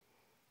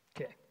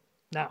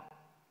Now,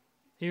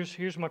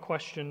 here's my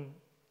question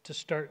to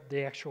start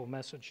the actual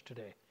message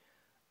today.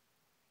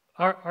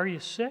 Are you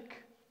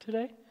sick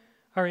today?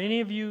 Are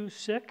any of you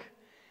sick?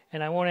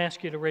 And I won't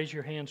ask you to raise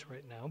your hands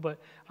right now, but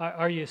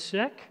are you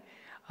sick?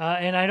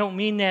 And I don't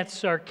mean that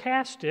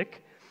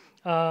sarcastic.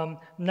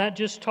 Not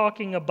just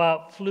talking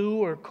about flu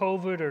or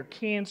COVID or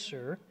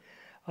cancer.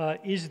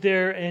 Is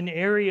there an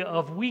area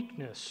of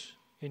weakness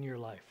in your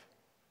life?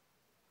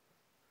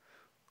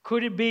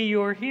 Could it be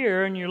you're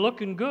here and you're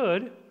looking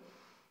good,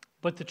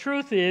 but the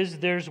truth is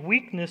there's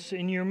weakness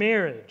in your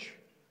marriage?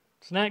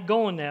 It's not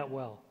going that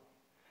well.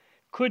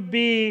 Could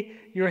be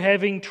you're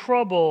having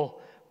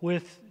trouble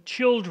with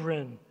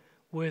children,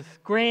 with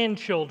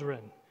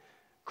grandchildren.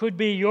 Could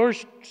be your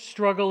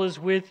struggle is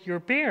with your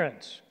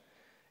parents.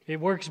 It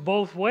works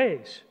both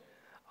ways.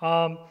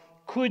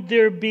 Could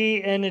there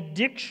be an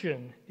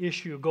addiction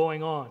issue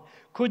going on?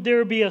 Could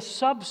there be a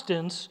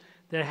substance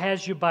that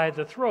has you by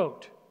the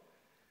throat?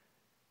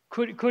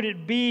 Could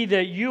it be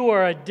that you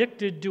are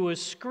addicted to a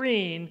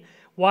screen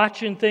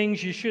watching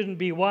things you shouldn't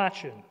be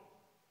watching?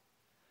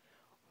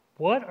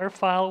 What are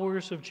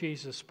followers of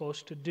Jesus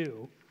supposed to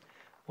do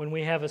when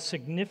we have a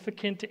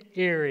significant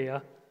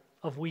area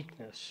of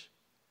weakness?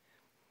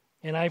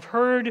 And I've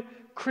heard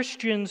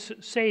Christians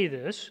say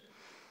this.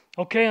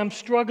 Okay, I'm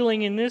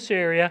struggling in this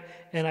area,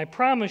 and I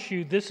promise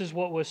you this is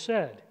what was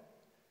said.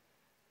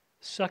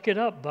 Suck it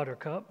up,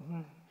 buttercup.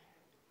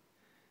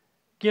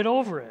 Get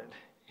over it.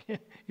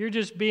 You're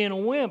just being a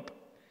wimp.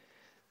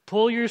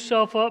 Pull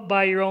yourself up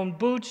by your own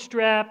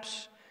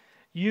bootstraps.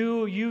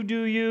 You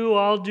do you,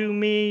 I'll do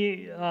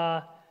me.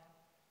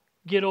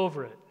 Get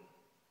over it.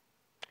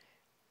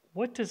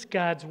 What does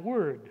God's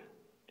Word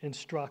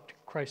instruct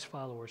Christ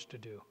followers to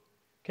do?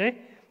 Okay?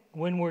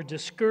 When we're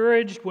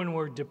discouraged, when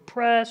we're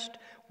depressed,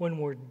 when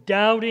we're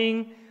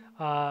doubting,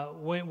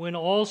 when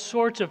all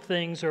sorts of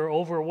things are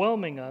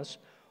overwhelming us,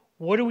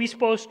 what are we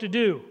supposed to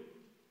do?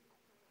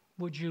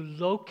 Would you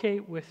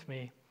locate with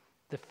me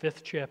the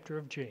 5th chapter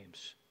of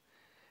James?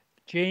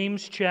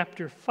 James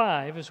chapter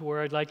 5 is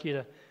where I'd like you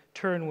to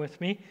turn with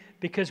me,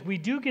 because we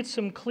do get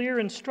some clear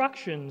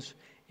instructions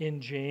in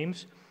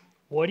James.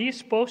 What are you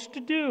supposed to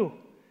do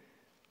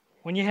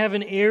when you have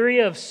an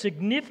area of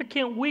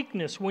significant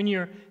weakness, when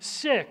you're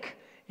sick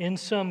in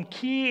some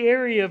key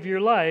area of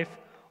your life?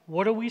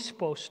 What are we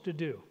supposed to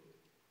do?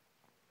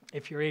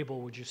 If you're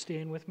able, would you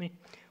stand with me?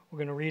 We're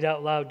going to read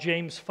out loud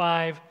James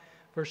 5,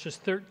 verses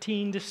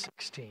 13 to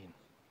 16.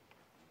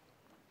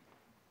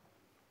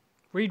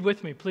 Read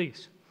with me,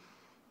 please.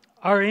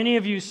 Are any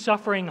of you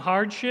suffering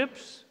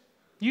hardships?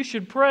 You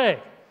should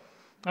pray.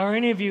 Are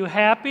any of you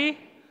happy?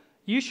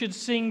 You should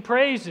sing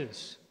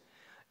praises.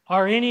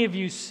 Are any of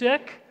you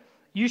sick?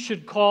 You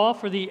should call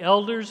for the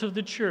elders of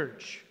the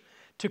church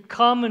to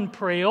come and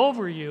pray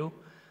over you,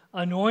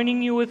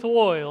 anointing you with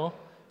oil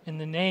in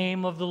the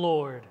name of the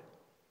Lord.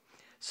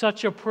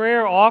 Such a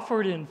prayer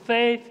offered in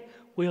faith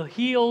will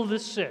heal the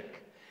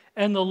sick,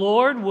 and the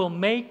Lord will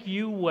make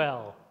you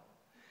well.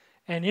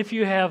 And if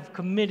you have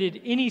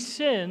committed any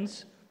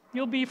sins,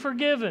 you'll be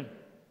forgiven.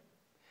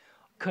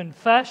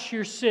 Confess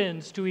your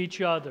sins to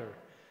each other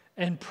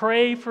and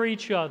pray for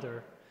each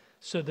other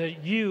so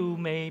that you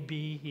may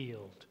be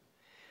healed.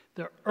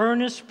 The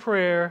earnest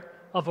prayer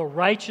of a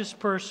righteous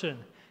person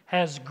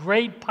has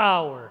great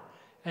power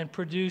and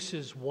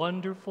produces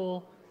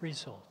wonderful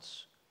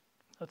results.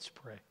 Let's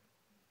pray.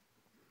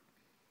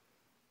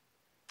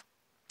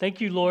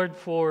 Thank you, Lord,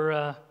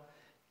 for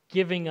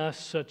giving us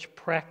such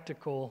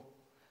practical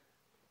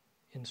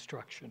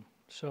instruction.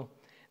 So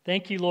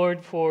thank you,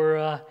 Lord,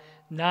 for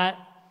not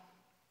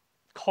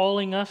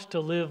calling us to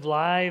live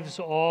lives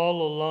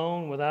all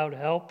alone without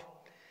help.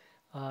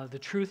 The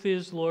truth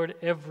is, Lord,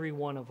 every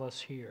one of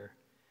us here,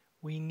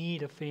 we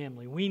need a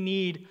family. We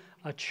need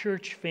a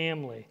church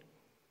family,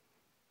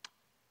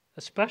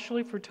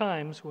 especially for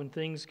times when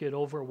things get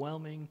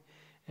overwhelming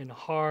and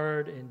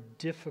hard and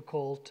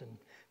difficult and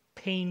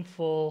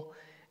painful.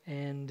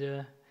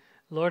 And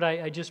Lord,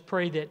 I just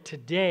pray that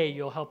today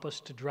you'll help us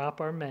to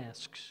drop our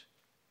masks.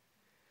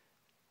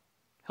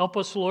 Help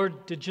us,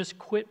 Lord, to just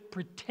quit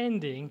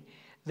pretending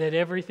that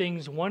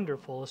everything's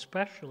wonderful,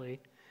 especially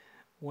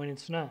when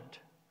it's not.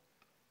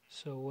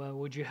 So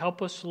would you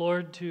help us,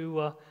 Lord,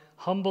 to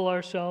humble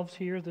ourselves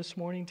here this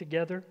morning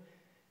together?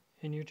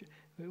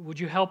 Would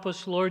you help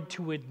us, Lord,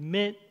 to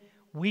admit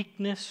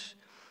weakness?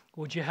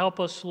 Would you help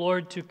us,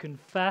 Lord, to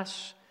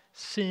confess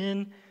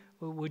sin?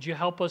 Would you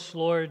help us,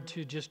 Lord,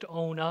 to just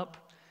own up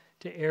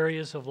to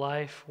areas of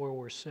life where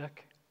we're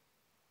sick?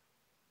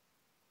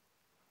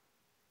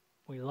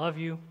 We love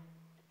you.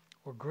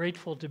 We're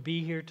grateful to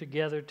be here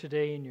together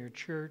today in your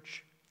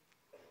church.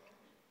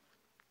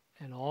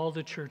 And all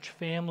the church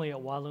family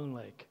at Walloon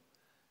Lake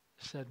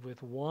said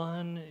with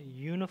one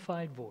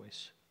unified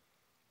voice,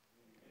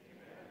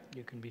 amen.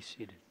 You can be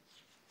seated.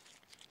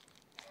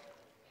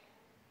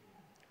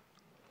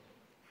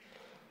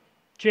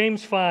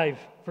 James 5,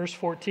 verse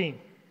 14.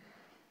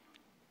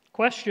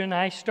 Question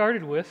I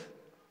started with,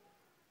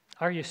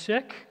 are you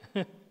sick?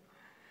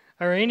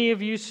 Are any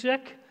of you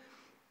sick?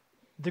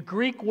 The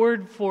Greek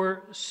word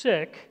for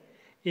sick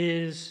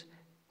is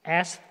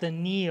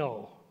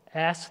astheneo.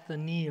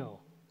 Astheneo.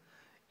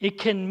 It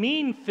can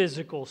mean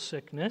physical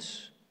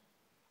sickness.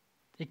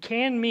 It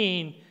can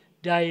mean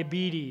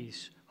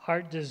diabetes,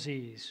 heart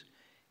disease,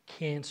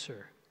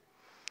 cancer.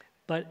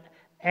 But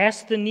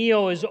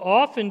astheneo is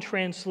often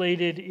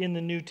translated in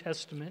the New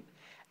Testament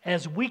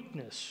as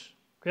weakness.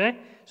 Okay?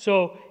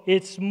 So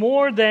it's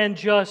more than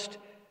just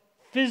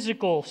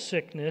physical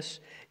sickness.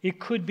 It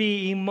could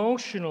be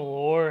emotional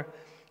or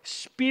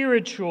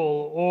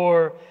spiritual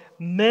or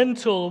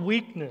mental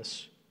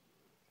weakness.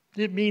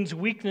 It means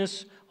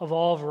weakness of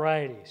all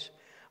varieties.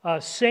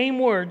 Same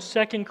word,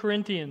 2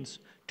 Corinthians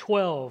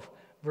 12,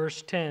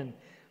 verse 10.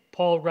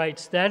 Paul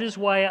writes, "That is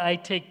why I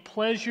take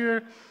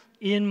pleasure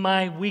in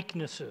my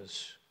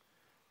weaknesses,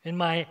 in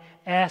my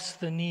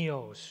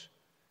astheneos."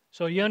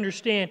 So you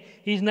understand,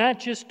 he's not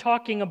just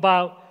talking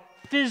about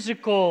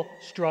physical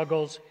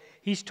struggles.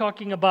 He's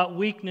talking about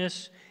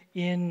weakness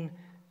in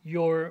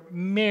your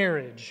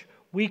marriage,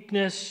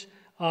 weakness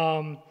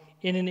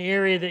in an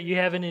area that you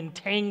have an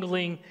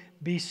entangling,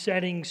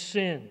 besetting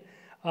sin.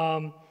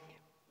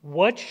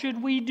 What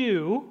should we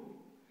do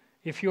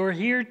if you're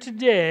here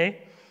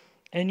today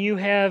and you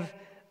have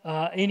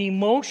an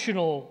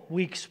emotional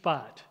weak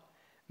spot?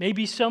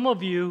 Maybe some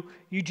of you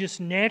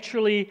just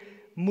naturally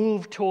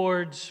move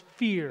towards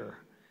fear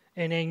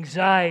and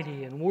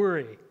anxiety and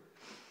worry.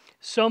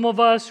 Some of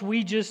us,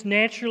 we just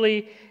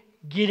naturally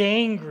get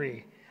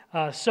angry.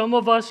 Some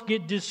of us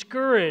get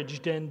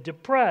discouraged and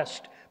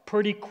depressed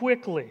pretty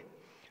quickly.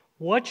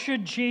 What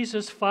should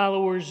Jesus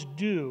followers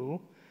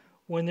do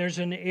when there's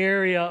an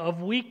area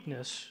of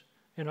weakness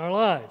in our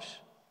lives?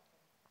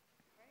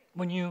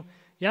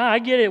 I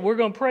get it, we're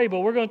going to pray, but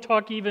we're going to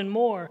talk even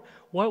more.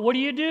 What do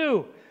you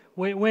do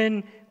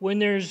when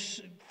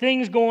there's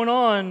things going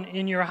on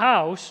in your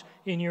house,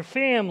 in your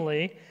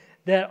family,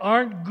 that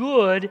aren't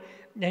good,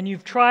 and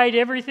you've tried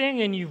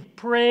everything, and you've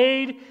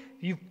prayed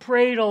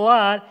a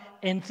lot,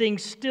 and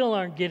things still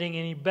aren't getting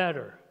any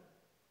better?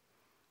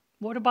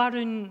 What about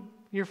in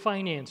your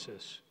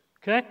finances?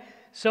 Okay?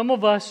 Some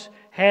of us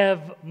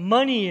have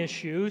money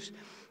issues,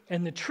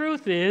 and the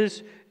truth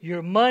is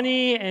your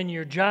money and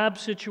your job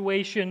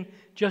situation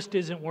just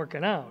isn't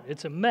working out.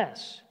 It's a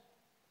mess.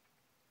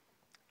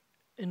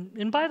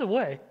 And by the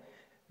way,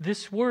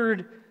 this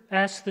word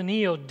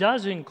astheneo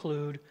does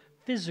include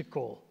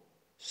physical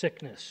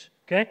sickness.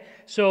 Okay?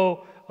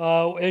 So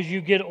as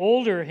you get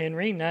older,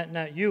 Henry,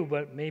 not you,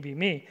 but maybe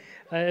me,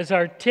 as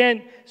our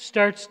tent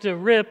starts to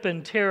rip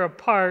and tear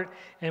apart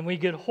and we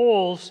get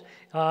holes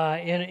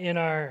in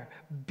our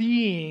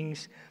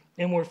beings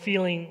and we're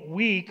feeling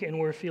weak and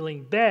we're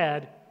feeling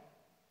bad,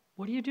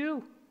 what do you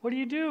do? What do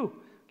you do?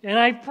 And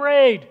I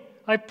prayed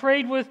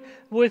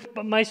with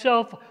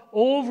myself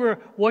over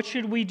what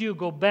should we do.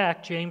 Go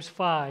back, James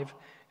 5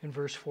 and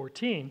verse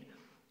 14.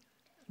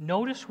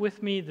 Notice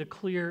with me the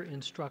clear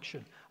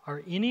instruction.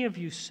 Are any of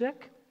you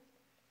sick?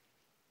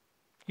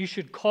 You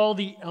should call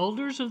the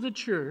elders of the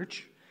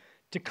church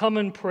to come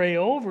and pray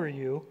over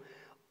you,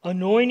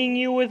 anointing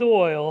you with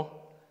oil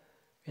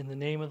in the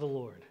name of the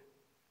Lord.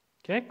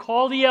 Okay?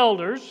 Call the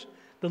elders,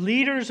 the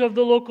leaders of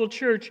the local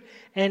church,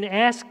 and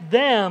ask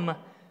them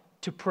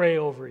to pray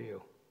over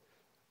you.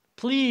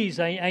 Please,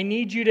 I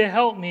need you to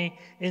help me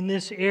in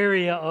this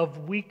area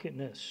of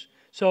weakness.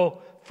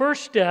 So,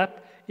 first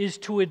step is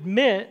to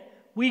admit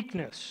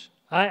weakness.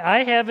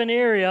 I have an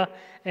area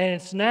and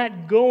it's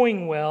not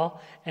going well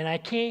and I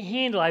can't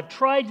handle it. I've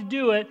tried to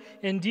do it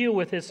and deal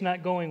with it. It's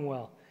not going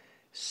well.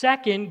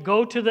 Second,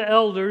 go to the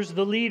elders,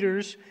 the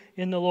leaders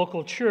in the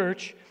local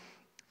church,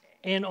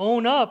 and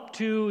own up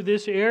to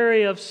this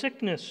area of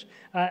sickness.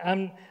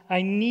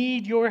 I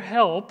need your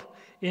help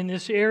in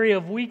this area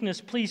of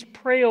weakness. Please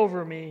pray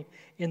over me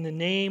in the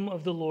name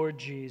of the Lord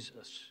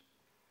Jesus.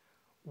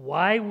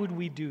 Why would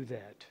we do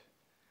that?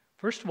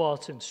 First of all,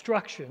 it's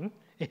instruction.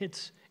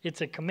 It's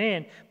a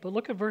command. But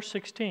look at verse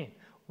 16.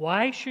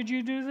 Why should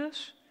you do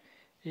this?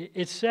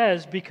 It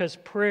says, because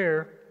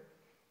prayer,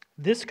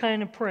 this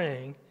kind of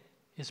praying,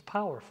 is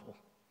powerful.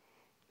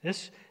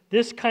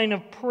 This kind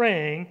of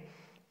praying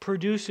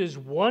produces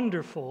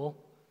wonderful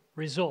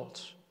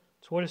results.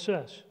 That's what it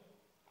says.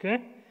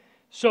 Okay?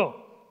 So,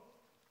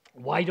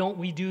 why don't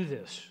we do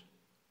this?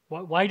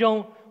 Why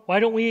don't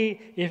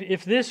we,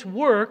 if this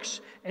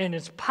works and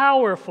it's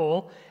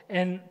powerful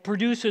and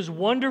produces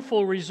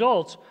wonderful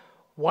results,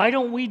 why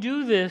don't we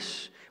do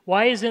this?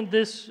 Why isn't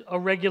this a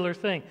regular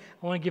thing?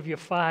 I want to give you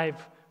 5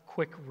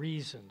 quick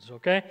reasons,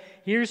 okay?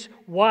 Here's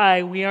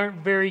why we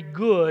aren't very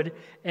good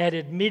at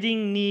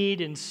admitting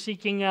need and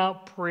seeking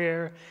out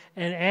prayer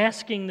and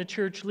asking the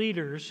church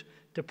leaders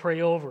to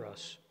pray over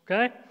us,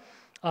 okay?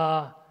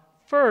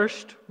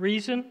 First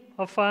reason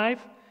of 5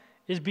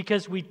 is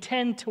because we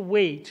tend to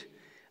wait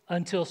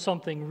until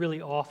something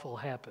really awful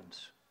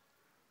happens,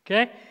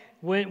 okay?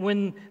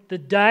 When the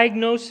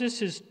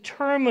diagnosis is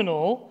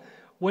terminal,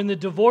 when the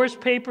divorce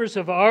papers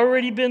have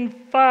already been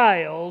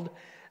filed,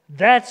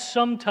 that's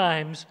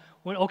sometimes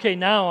when, okay,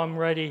 now I'm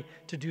ready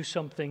to do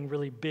something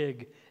really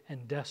big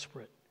and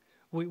desperate.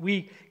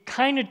 We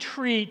kind of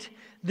treat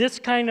this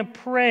kind of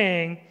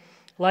praying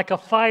like a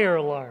fire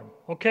alarm,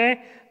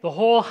 okay? The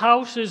whole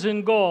house is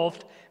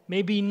engulfed.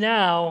 Maybe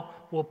now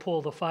we'll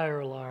pull the fire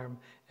alarm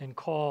and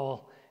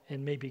call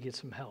and maybe get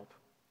some help.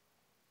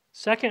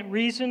 Second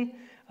reason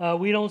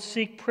we don't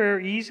seek prayer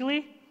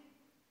easily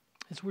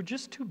is we're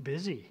just too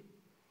busy.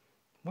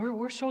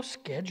 We're so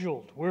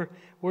scheduled.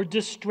 We're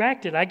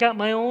distracted. I got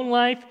my own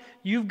life.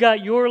 You've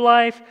got your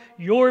life.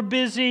 You're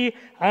busy.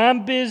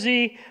 I'm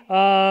busy.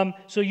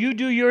 So you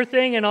do your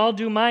thing and I'll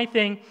do my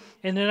thing.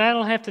 And then I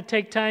don't have to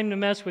take time to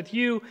mess with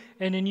you.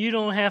 And then you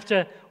don't have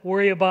to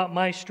worry about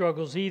my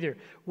struggles either.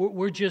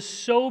 We're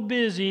just so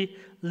busy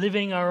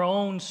living our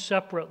own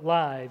separate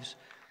lives.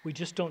 We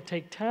just don't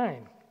take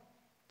time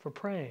for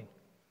praying.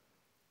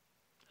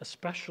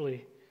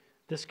 Especially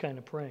this kind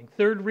of praying.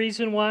 Third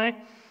reason why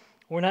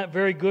we're not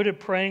very good at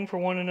praying for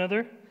one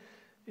another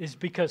is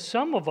because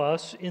some of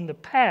us in the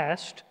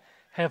past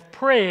have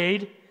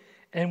prayed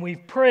and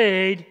we've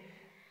prayed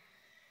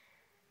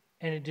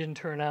and it didn't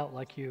turn out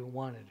like you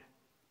wanted.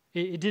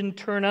 It didn't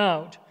turn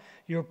out.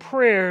 Your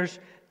prayers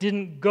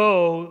didn't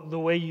go the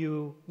way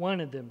you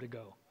wanted them to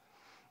go.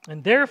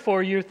 And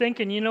therefore you're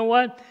thinking, you know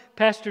what,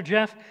 Pastor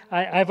Jeff,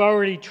 I've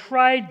already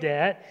tried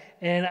that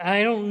and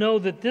I don't know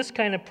that this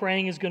kind of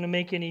praying is going to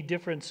make any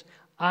difference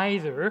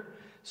either.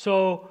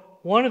 So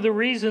one of the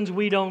reasons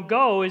we don't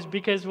go is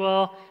because,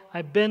 well,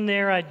 I've been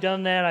there, I've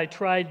done that, I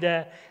tried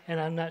that, and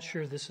I'm not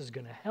sure this is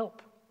going to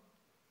help.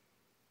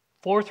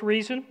 Fourth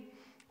reason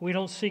we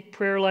don't seek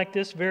prayer like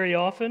this very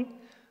often,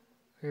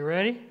 are you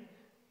ready?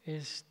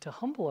 Is to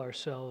humble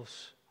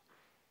ourselves,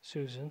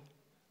 Susan.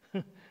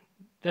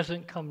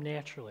 Doesn't come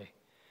naturally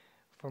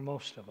for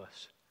most of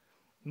us.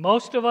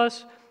 Most of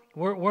us,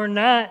 we're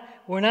not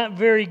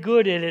very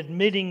good at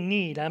admitting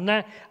need.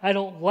 I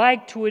don't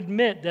like to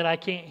admit that I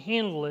can't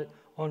handle it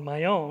on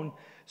my own.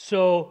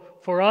 So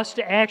for us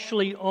to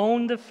actually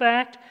own the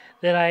fact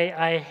that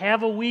I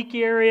have a weak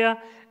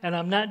area and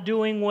I'm not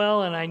doing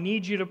well and I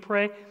need you to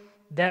pray,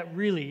 that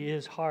really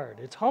is hard.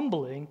 It's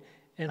humbling,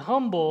 and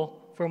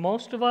humble for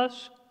most of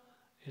us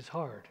is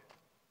hard.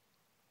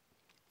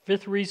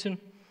 Fifth reason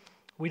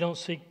we don't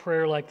seek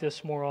prayer like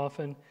this more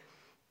often,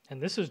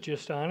 and this is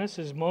just honest,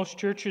 is most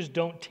churches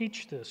don't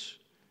teach this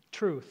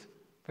truth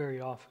very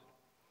often.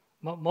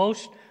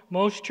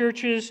 Most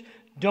churches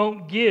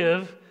don't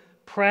give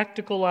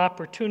practical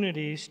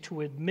opportunities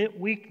to admit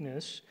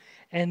weakness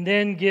and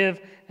then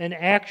give an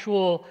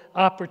actual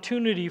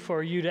opportunity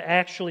for you to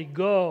actually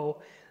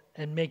go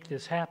and make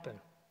this happen.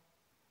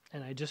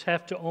 And I just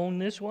have to own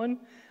this one.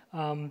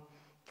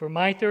 For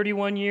my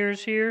 31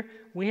 years here,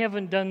 we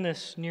haven't done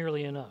this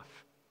nearly enough.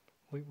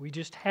 We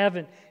just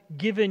haven't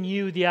given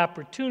you the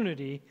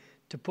opportunity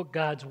to put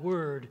God's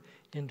Word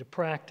into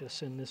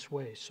practice in this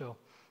way. So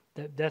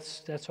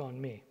that's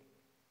on me.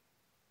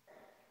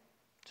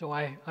 So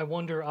I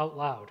wonder out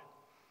loud,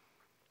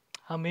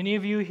 how many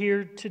of you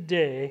here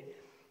today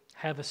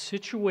have a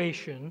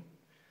situation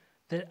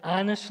that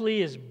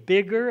honestly is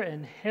bigger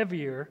and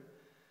heavier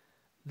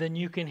than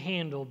you can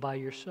handle by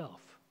yourself?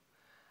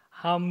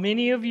 How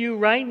many of you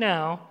right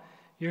now,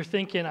 you're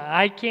thinking,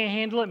 I can't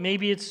handle it?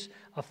 Maybe it's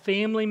a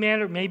family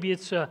matter. Maybe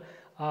it's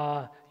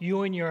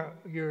you and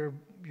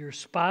your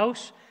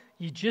spouse.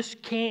 You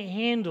just can't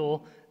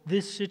handle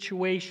this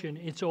situation.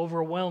 It's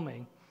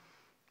overwhelming.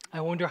 I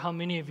wonder how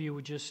many of you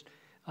would just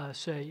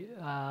say,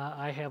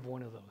 I have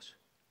one of those.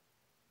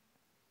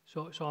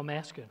 So I'm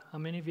asking, how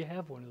many of you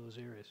have one of those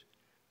areas?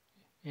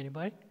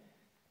 Anybody?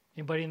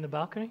 Anybody in the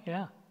balcony?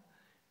 Yeah.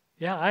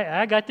 Yeah,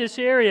 I got this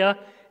area.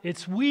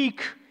 It's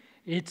weak.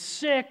 It's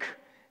sick.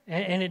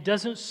 And it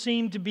doesn't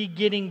seem to be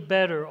getting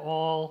better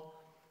all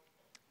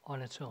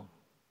on its own.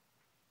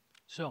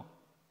 So,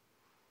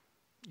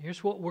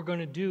 here's what we're going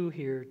to do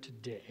here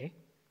today.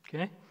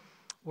 Okay?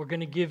 We're going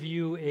to give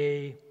you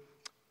a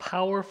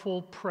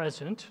powerful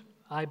present,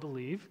 I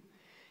believe.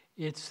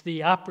 It's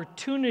the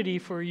opportunity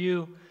for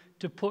you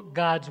to put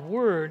God's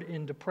Word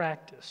into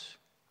practice.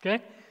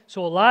 Okay?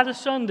 So a lot of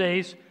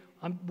Sundays,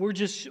 we're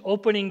just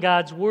opening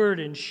God's Word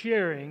and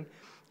sharing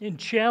and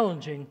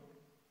challenging.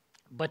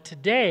 But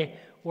today,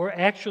 we're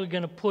actually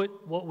going to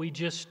put what we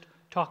just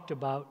talked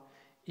about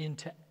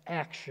into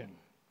action.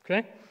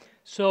 Okay?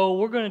 So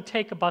we're going to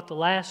take about the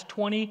last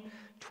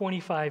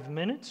 25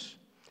 minutes,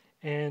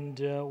 and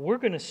we're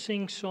going to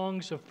sing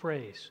songs of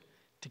praise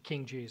to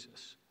King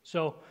Jesus.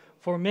 So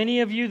for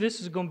many of you, this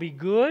is going to be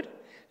good.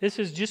 This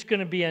is just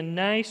going to be a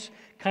nice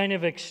kind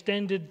of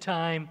extended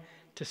time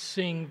to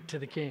sing to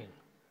the King.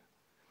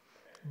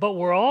 But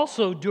we're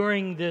also,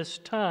 during this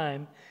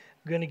time,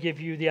 going to give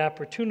you the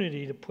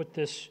opportunity to put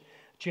this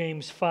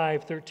James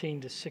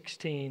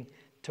 5:13-16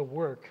 to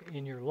work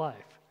in your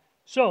life.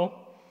 So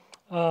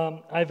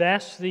I've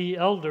asked the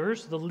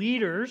elders, the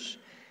leaders,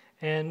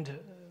 and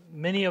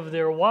many of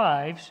their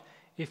wives,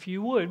 if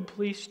you would,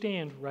 please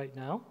stand right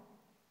now.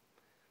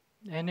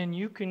 And then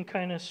you can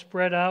kind of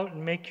spread out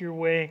and make your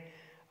way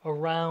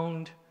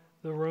around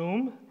the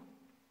room.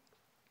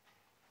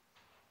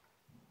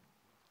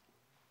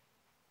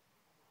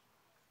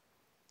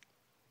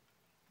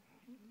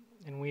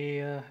 And we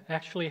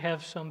actually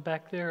have some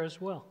back there as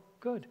well.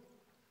 Good.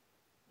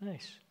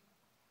 Nice.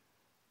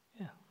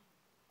 Yeah.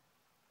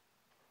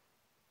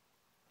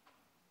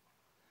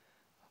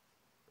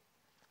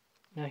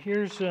 Now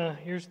here's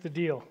the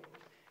deal.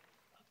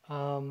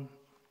 I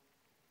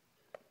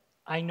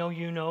know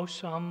you know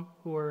some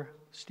who are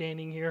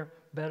standing here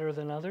better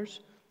than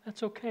others.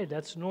 That's okay.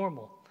 That's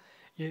normal.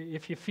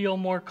 If you feel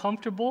more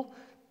comfortable,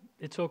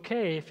 it's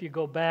okay if you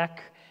go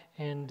back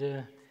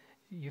and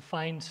you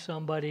find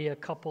somebody, a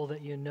couple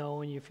that you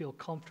know and you feel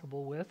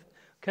comfortable with.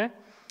 Okay?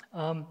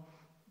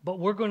 But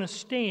we're going to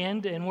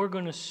stand and we're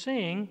going to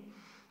sing,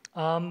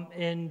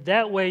 and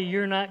that way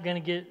you're not going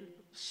to get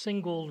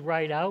singled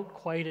right out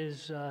quite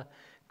as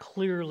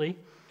clearly.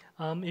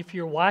 If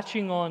you're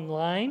watching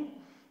online,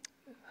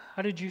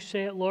 how did you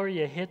say it, Laura?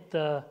 You hit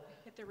the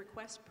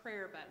request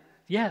prayer button.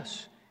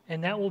 Yes,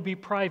 and that will be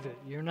private.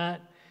 You're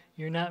not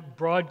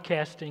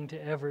broadcasting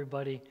to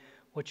everybody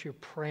what you're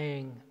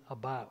praying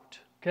about.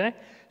 Okay?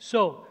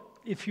 So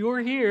if you're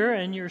here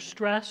and you're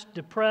stressed,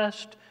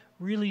 depressed,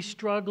 really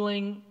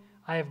struggling,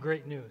 I have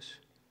great news.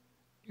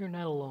 You're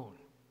not alone.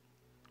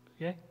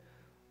 Okay?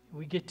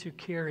 We get to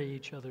carry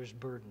each other's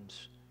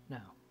burdens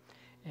now.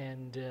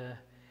 And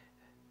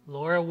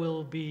Laura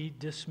will be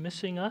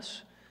dismissing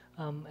us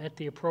at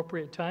the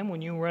appropriate time.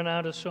 When you run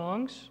out of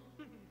songs,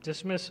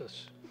 dismiss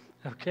us.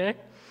 Okay?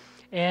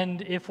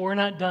 And if we're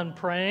not done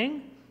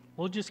praying,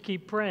 we'll just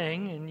keep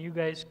praying and you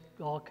guys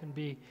all can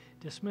be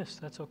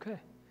dismissed. That's okay.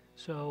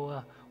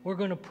 So we're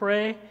going to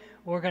pray.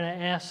 We're going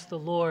to ask the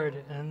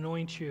Lord and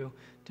anoint you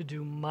to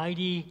do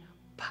mighty,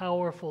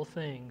 powerful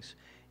things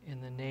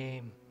in the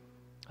name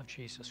of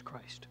Jesus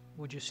Christ.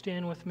 Would you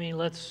stand with me?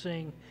 Let's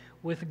sing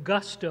with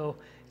gusto.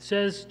 It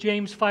says,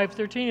 James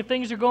 5:13, if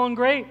things are going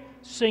great,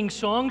 sing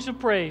songs of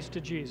praise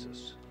to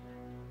Jesus.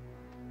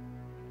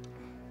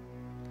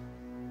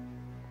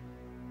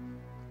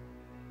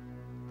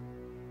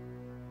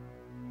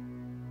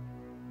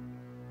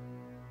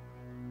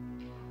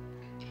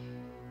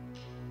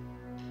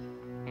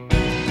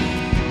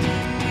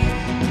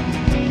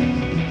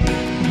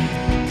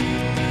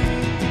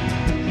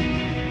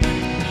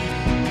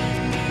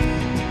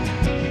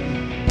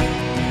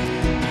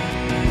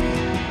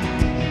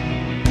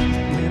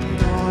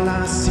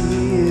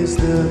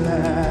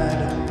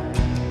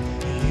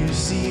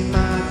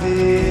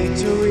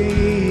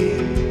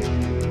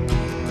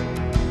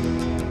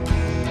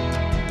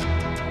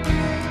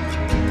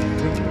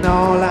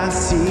 All I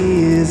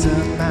see is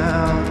a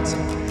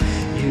mountain.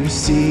 You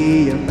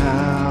see a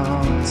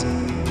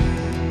mountain.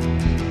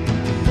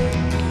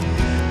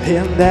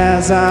 And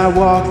as I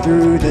walk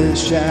through the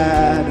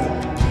shadow,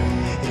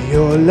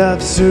 your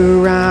love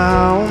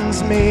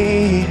surrounds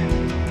me.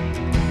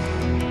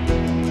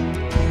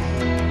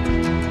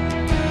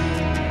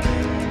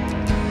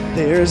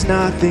 There's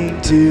nothing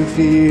to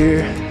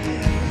fear,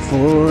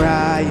 for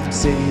I am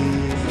safe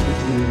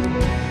with you.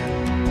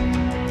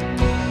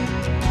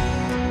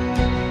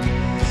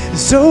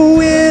 So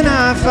when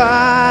I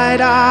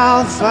fight,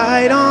 I'll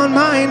fight on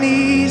my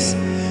knees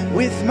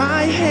with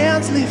my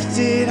hands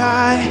lifted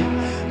high.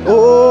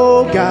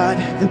 Oh God,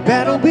 the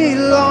battle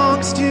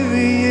belongs to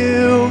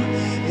you.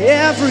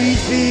 Every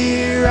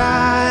fear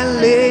I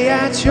lay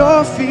at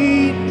your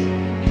feet.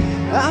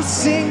 I'll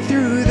sing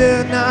through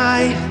the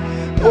night.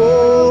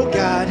 Oh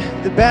God,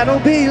 the battle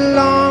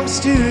belongs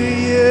to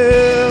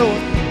you.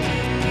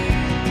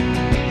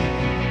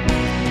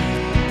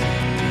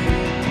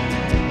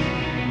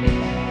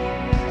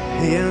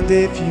 And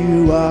if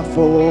you are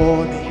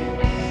for me,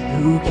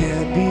 who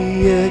can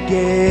be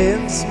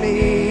against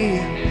me?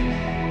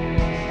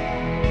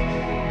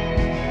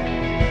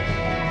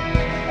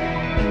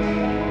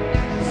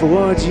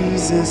 For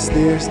Jesus,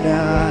 there's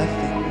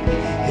nothing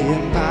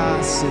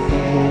impossible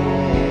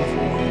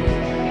for you.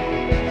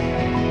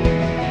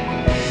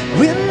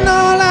 When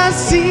all I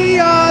see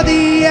are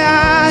the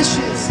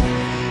ashes,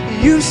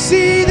 you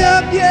see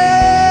the beauty.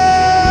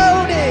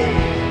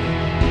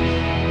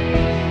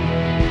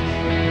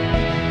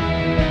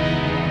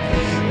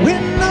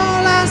 When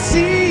all I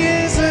see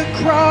is a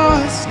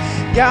cross,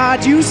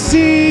 God, you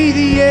see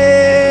the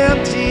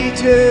empty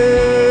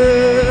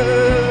tomb.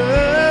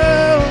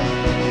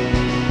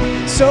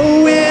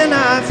 So when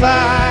I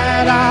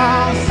fight,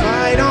 I'll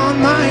fight on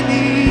my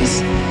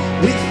knees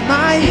with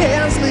my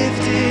hands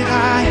lifted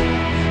high.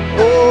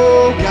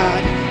 Oh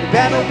God, the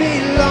battle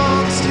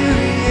belongs to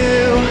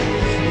you.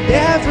 And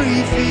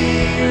every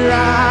fear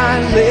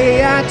I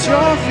lay at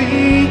your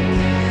feet.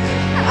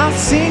 I'll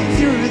sing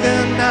through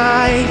the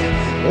night.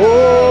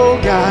 Oh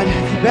God,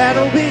 the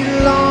battle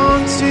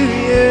belongs to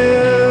you.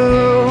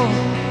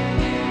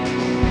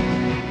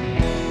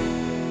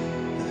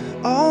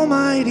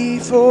 Almighty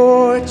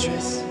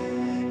fortress,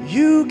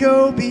 you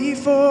go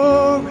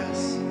before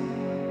us.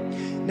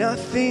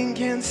 Nothing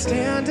can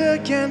stand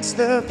against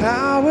the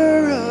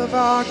power of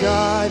our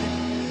God.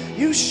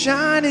 You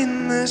shine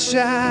in the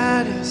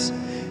shadows,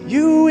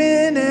 you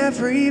win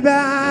every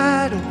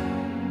battle.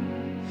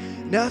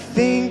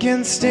 Nothing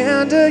can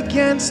stand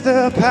against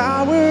the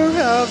power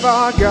of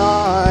our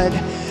God.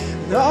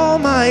 An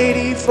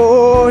almighty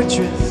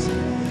fortress,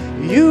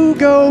 you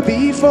go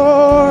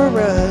before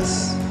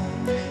us.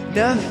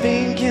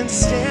 Nothing can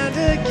stand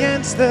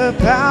against the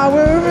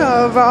power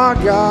of our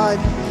God.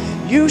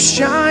 You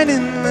shine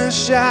in the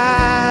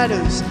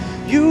shadows.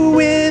 You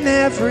win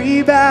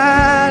every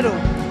battle.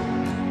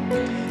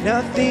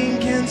 Nothing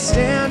can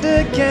stand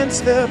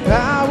against the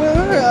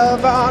power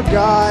of our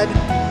God.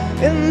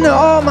 An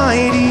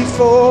almighty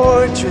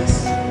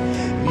fortress,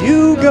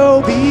 you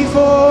go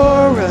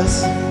before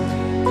us.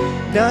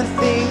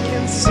 Nothing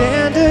can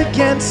stand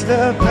against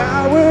the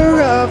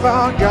power of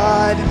our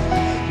God.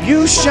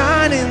 You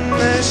shine in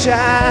the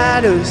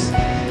shadows,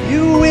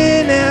 you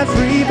win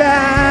every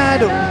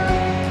battle.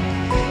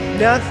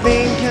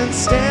 Nothing can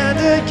stand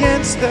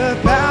against the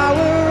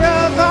power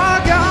of our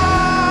God.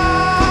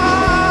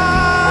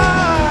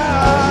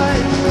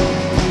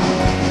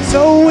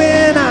 So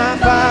when I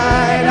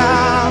fight,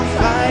 I'll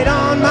fight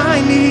on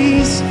my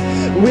knees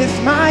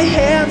with my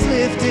hands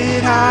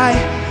lifted high.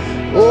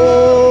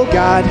 Oh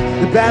God,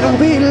 the battle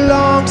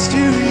belongs to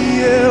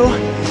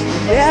you.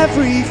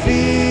 Every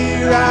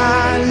fear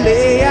I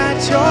lay at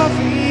your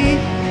feet.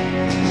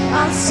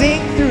 I'll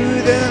sing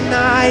through the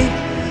night.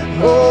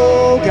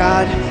 Oh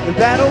God, the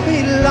battle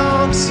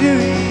belongs to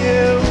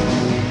you.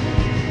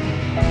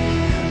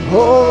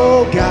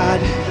 Oh God,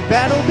 the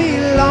battle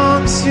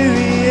belongs to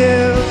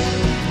you.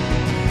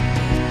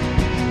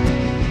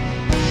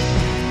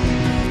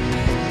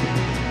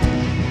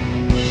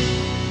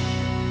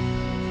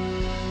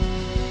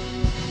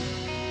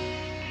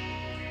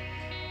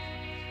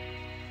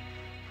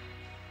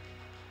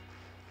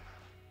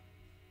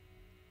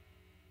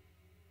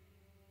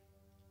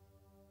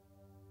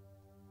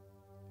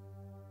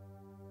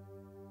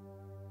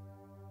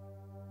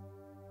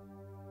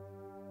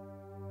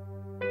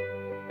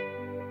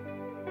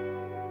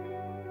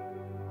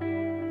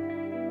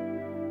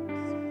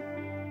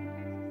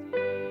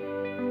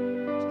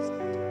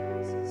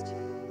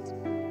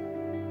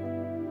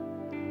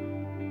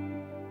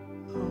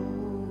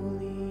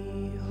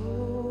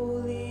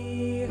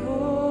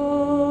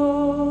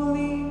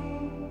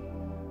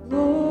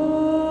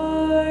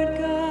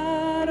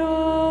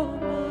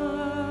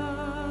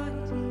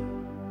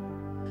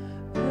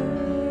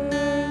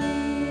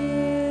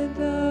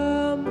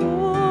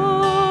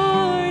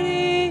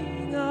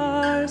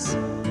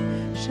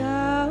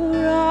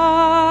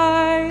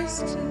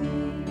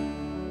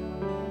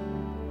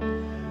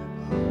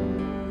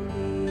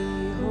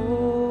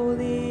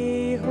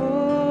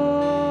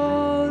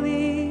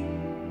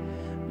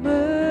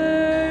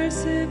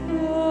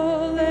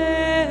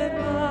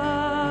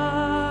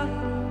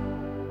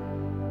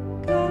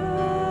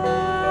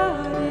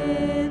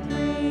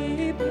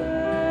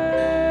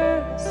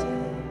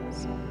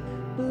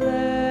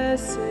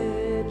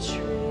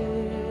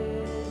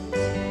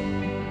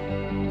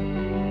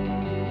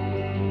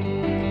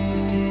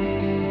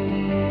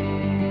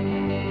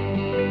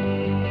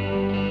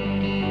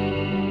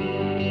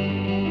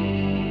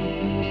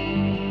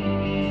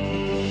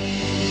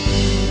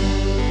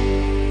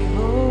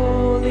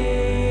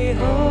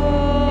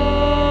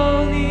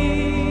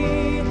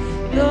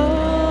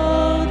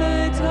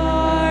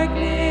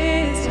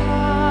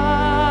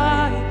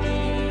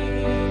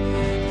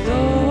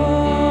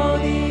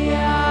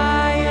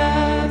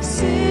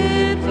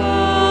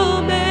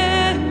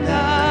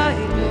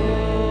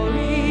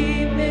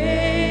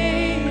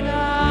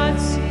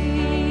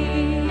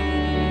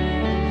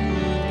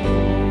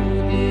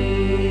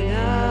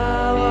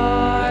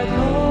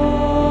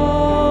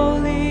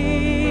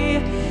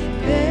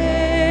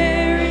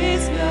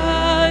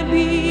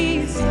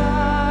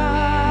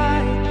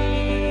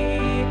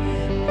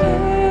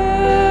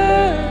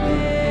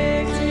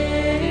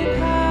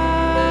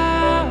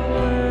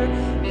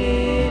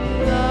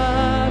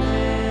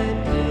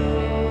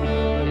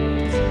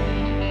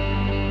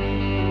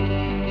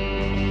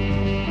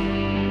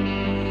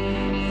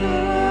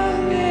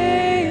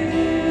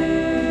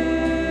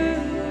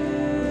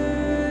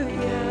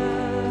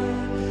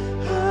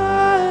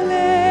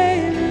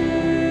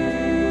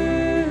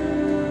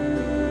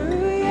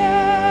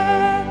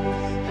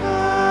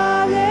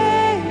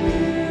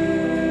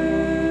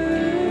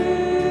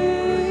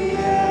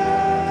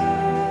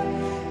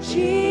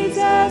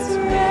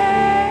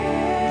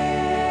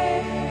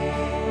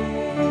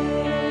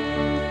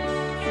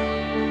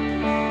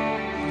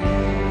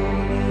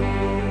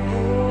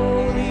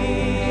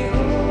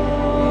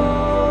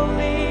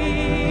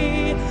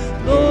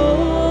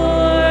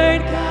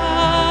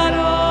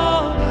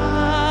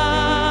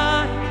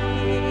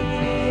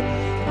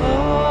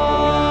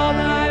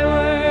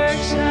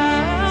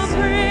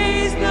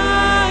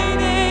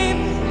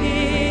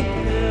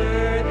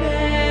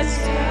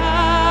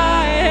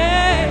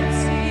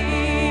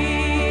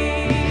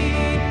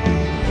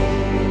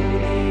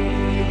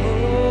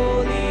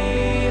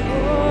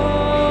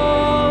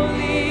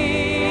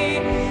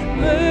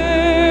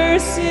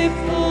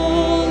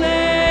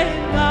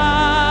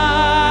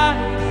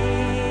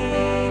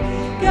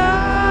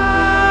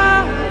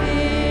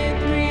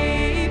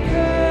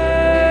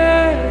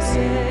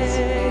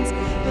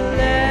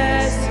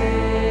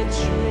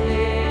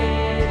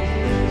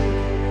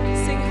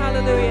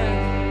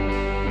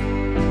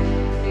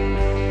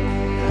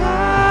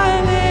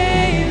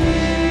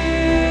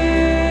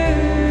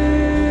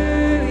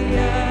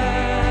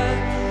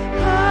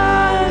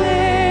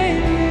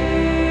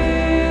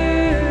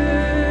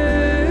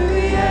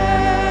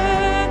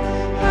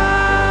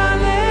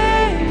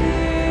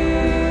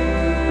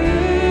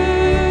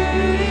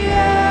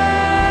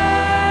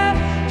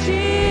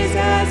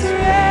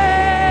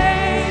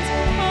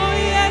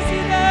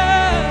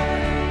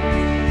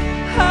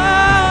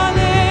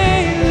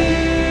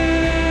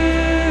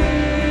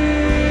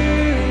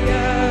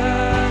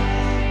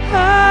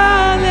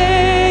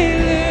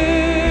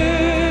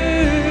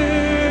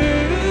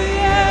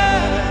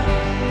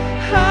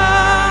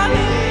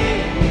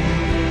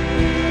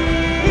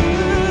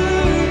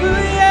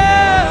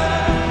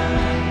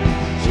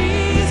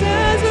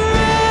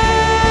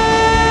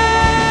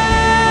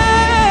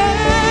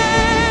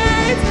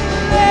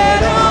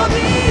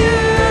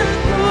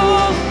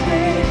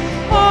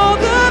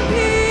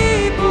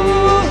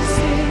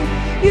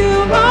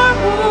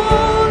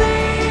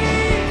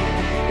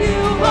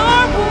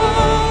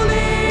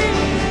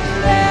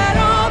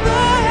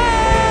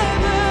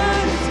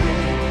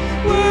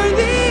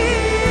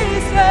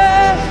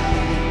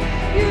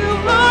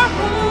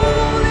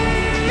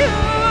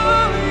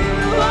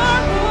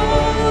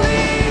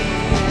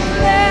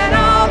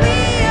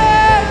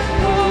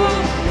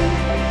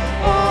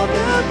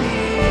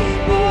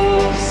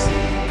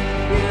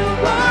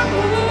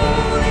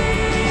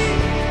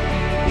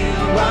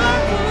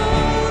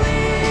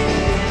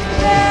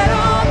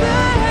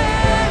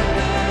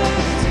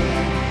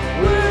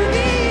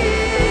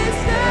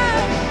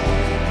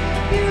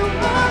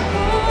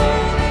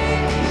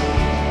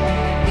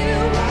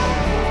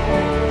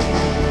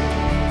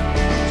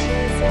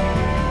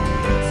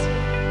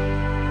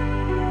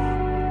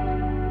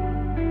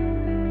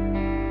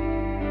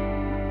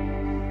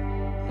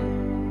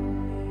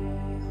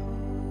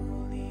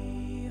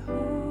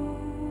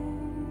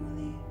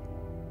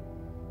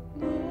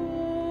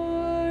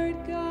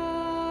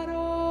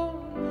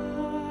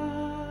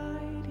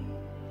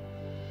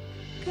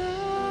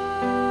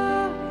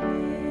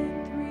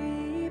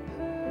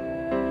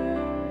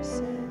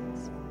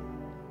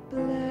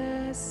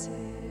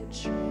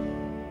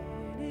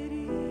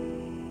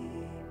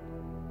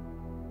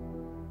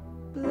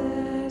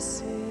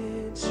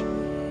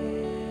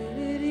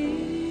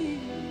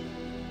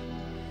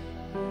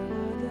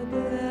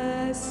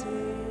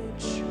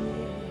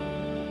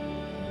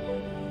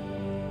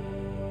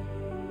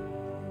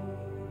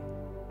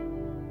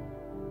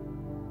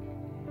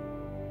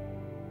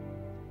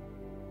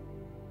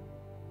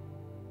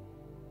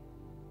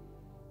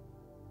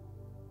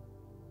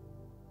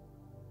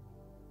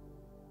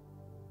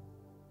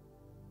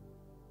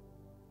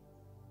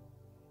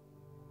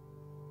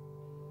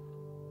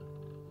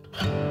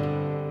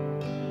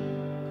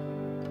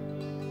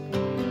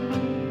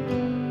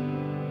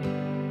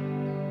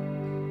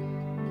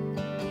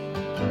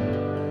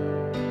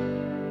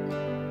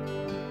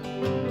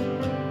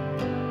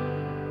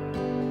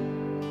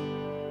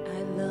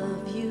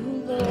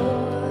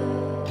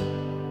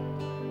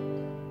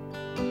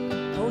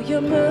 Your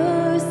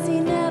mercy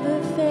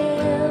never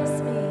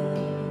fails me.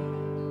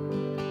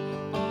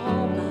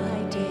 All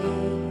my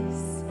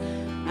days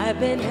I've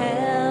been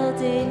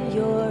held in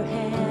your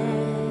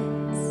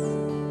hands.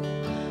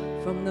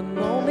 From the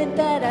moment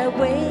that I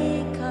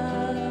wake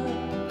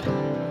up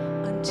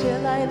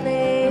until I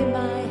lay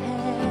my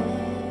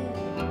head,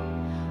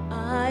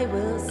 I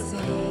will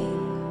sing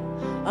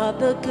of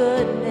the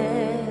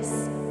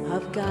goodness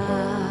of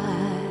God.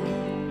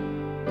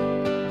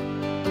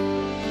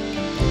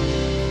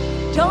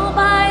 All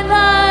my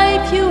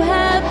life you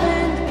have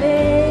been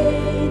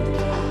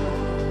faithful,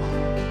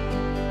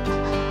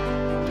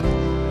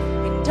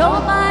 and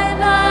all my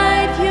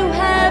life you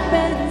have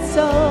been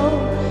so,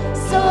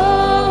 so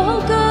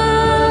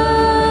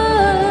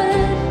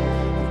good.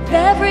 With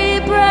every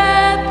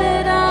breath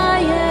that I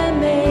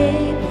am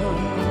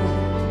able,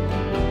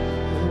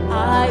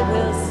 I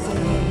will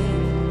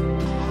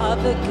sing of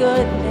the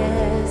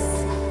goodness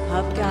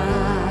of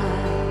God.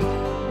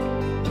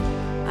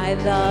 I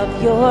love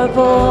your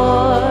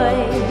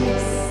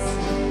voice.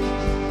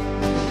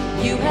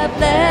 You have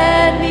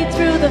led me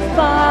through the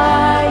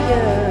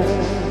fire,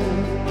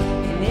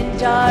 and in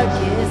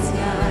darkest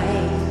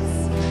nights,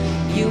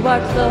 you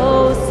are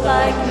close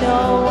like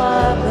no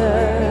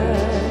other.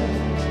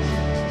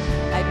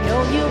 I've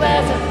known you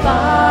as a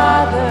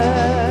father,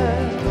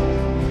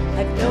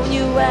 I've known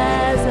you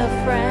as a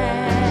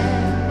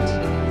friend,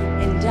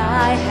 and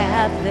I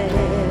have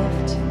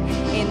lived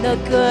in the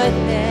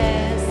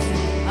goodness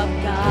of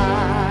God.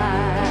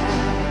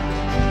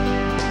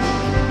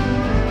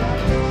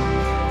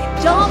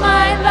 And all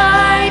my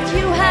life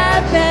you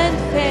have been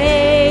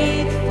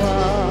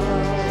faithful.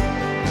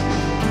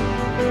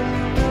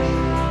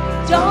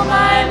 And all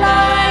my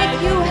life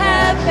you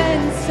have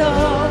been so,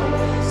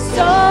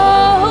 so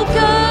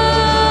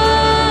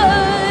good.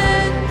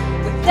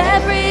 With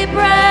every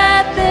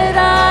breath that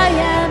I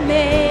am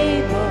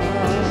able,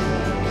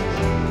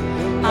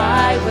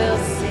 I will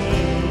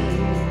sing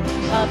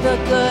of the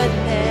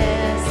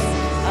goodness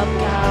of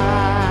God.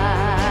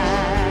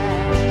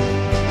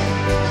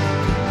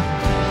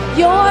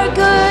 Your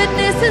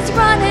goodness is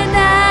running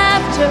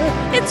after,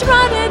 it's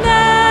running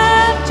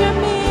after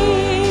me.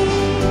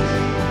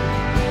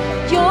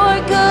 Your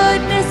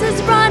goodness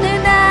is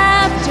running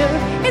after,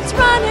 it's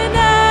running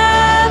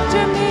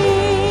after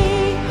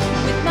me.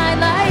 With my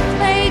life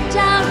laid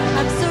down,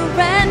 I'm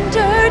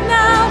surrendered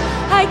now.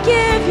 I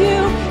give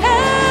you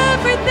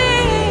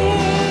everything.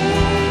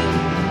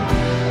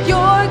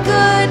 Your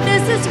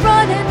goodness is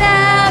running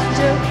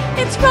after,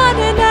 it's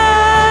running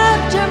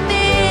after me.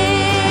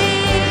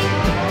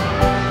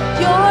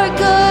 Your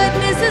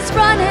goodness is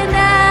running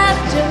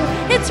after,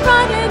 it's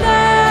running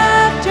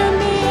after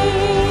me.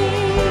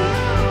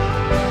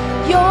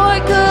 Your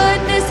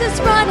goodness is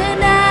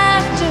running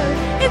after,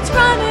 it's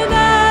running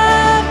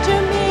after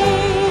me.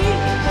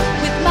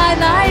 With my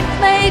life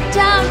laid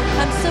down,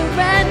 I'm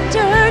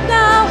surrendered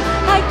now.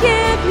 I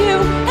give you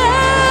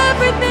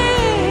everything.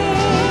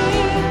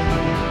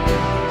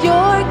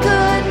 Your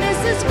goodness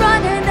is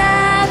running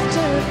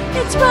after,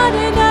 it's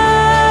running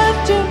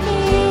after me.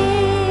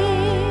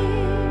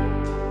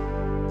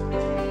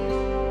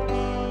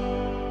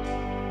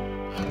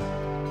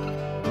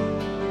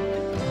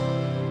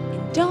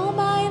 And all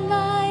my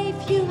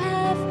life you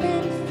have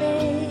been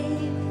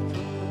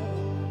faithful.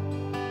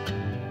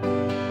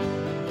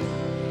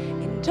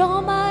 And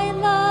all my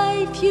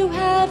life you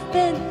have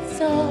been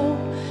so,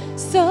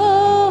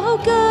 so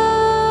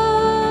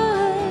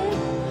good.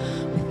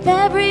 With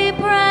every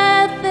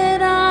breath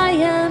that I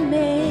am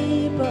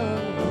able,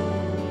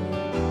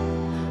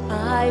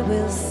 I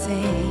will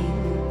sing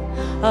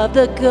of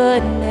the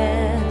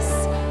goodness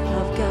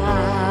of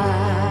God.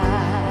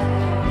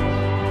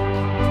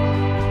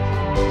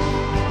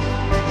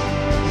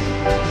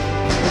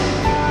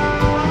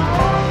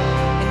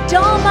 And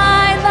all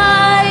my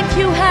life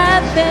you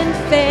have been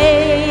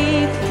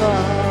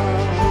faithful.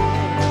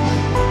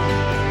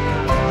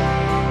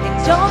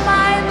 And all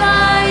my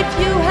life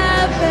you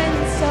have been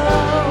so,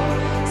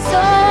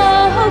 so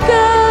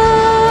good.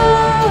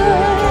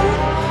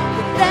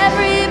 With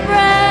every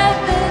breath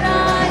that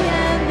I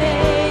am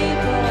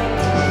able,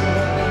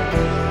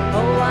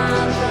 oh,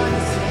 I'm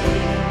gonna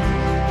sing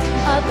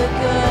of the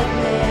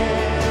goodness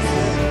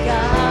of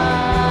God.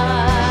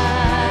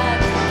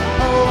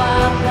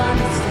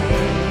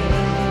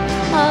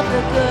 of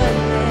the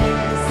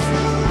goodness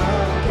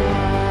of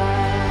God.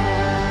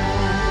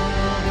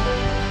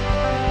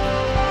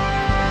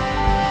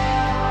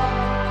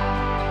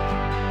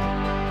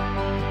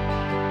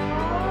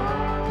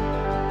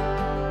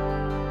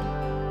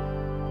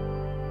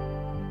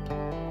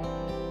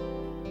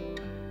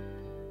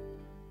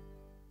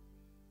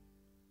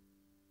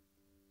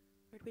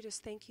 Lord, we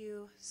just thank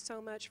you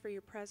so much for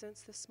your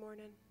presence this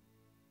morning.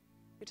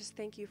 We just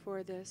thank you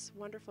for this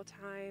wonderful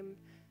time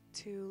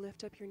to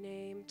lift up your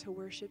name, to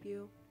worship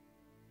you.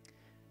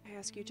 I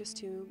ask you just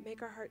to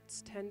make our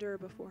hearts tender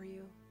before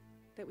you,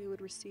 that we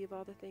would receive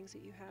all the things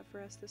that you have for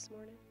us this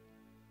morning.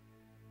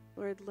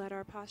 Lord, let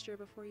our posture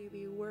before you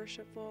be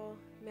worshipful.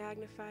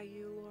 Magnify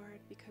you, Lord,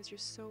 because you're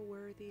so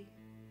worthy.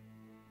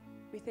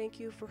 We thank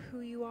you for who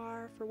you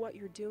are, for what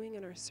you're doing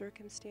in our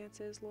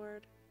circumstances,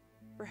 Lord,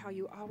 for how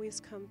you always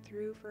come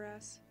through for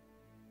us,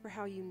 for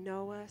how you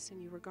know us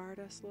and you regard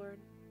us, Lord.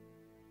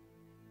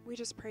 We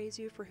just praise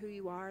you for who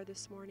you are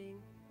this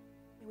morning,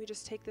 and we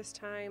just take this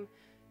time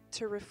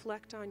to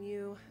reflect on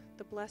you,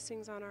 the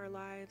blessings on our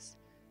lives,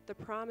 the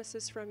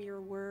promises from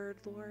your word,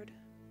 Lord.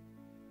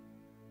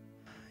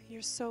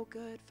 You're so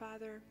good,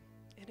 Father,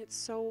 and it's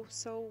so,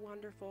 so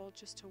wonderful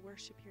just to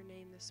worship your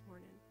name this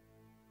morning.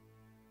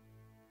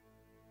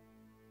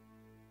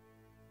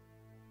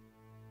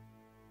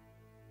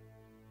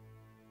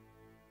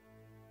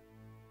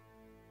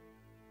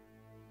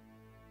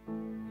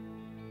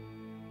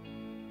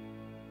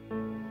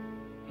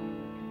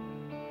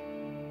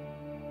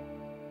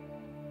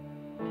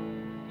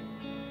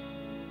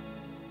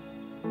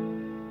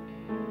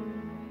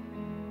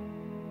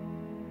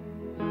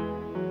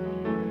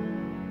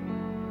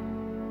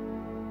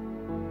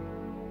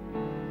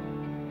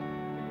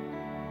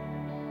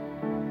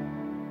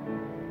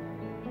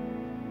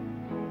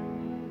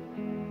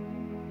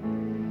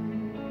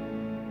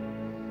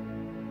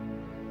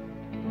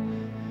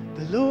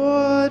 The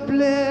Lord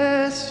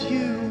bless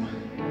you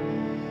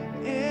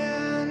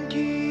and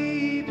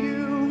keep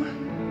you,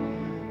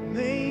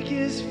 make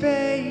his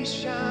face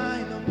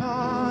shine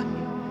upon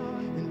you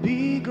and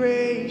be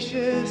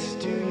gracious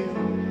to you.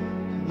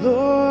 The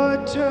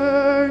Lord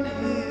turn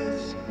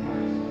his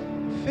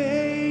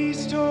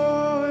face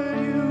toward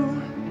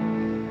you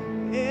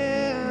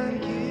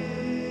and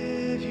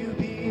give you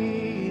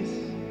peace.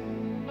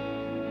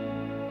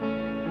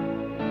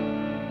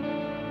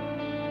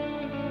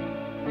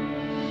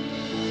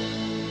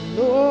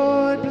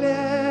 Lord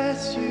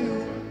bless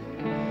you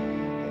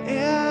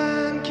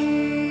and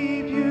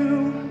keep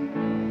you,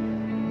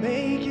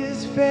 make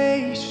his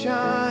face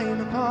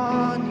shine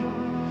upon you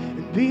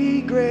and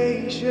be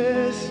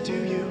gracious to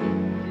you.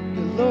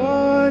 The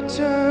Lord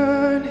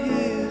turn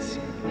his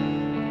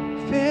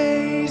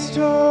face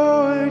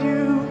toward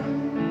you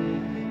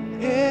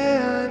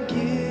and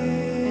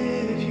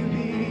give you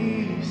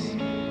peace.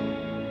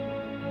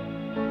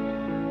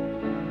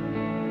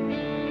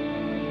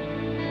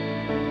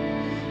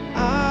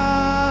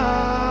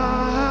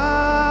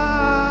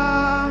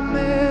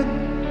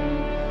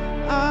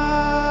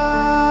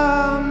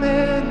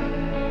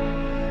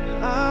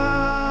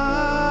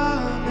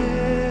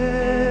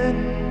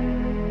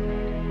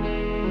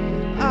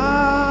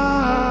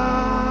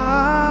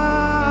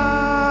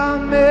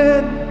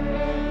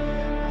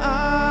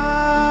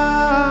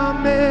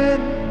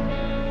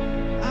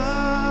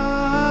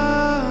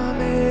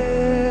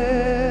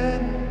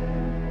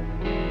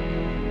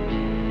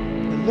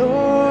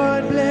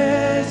 Lord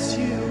bless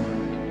you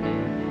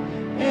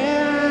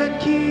and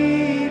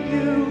keep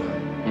you,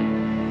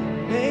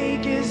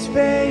 make his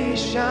face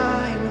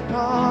shine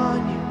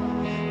upon you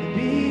and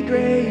be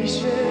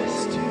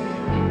gracious to you.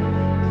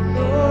 The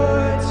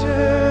Lord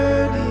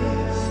turn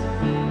his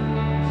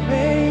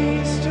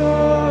face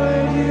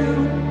toward you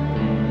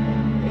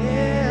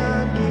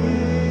and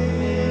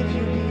give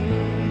you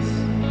peace.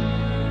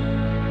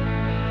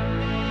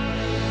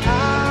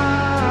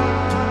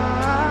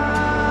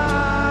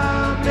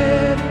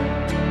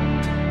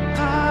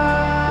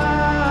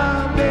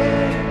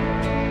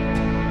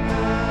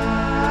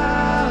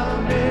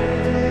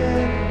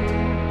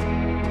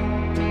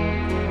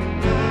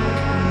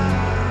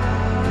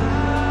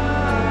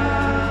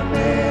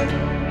 Amen.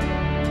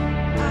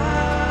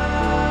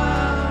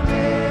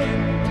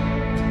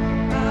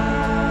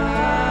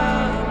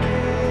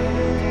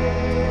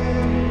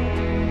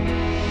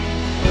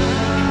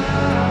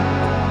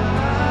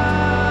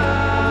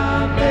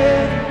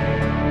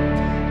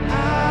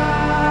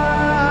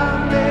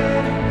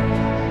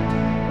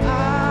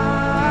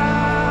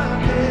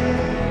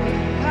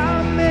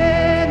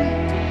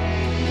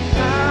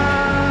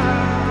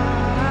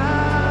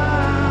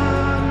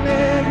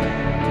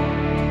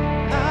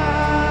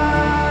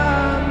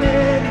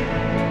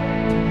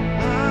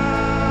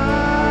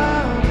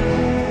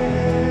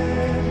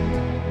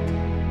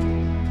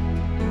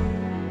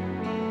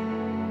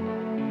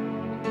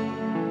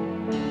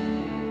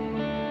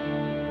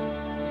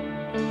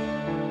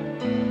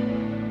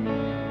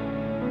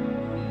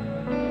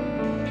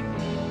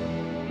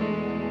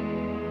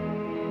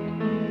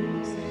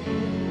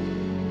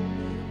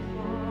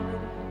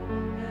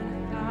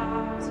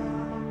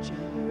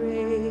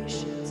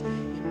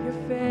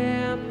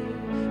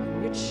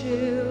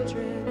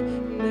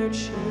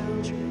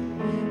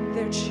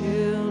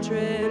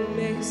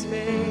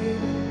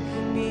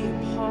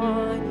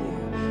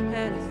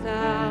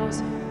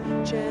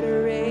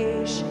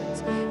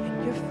 generations,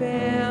 and your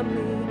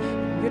family,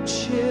 and your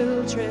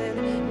children,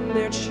 and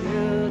their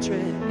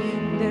children,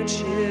 and their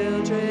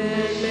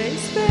children. May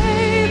His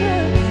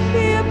favor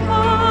be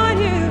upon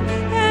you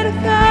and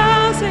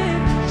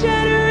 1,000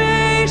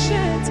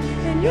 generations,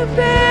 and your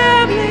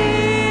family,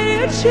 and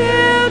your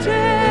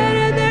children,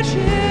 and their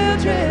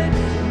children,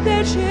 and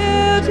their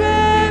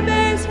children.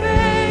 May His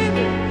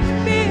favor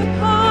be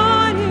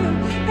upon you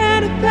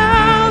and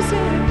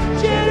 1,000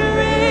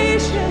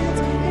 generations,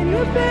 and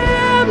your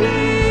family,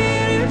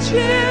 and your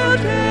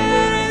children.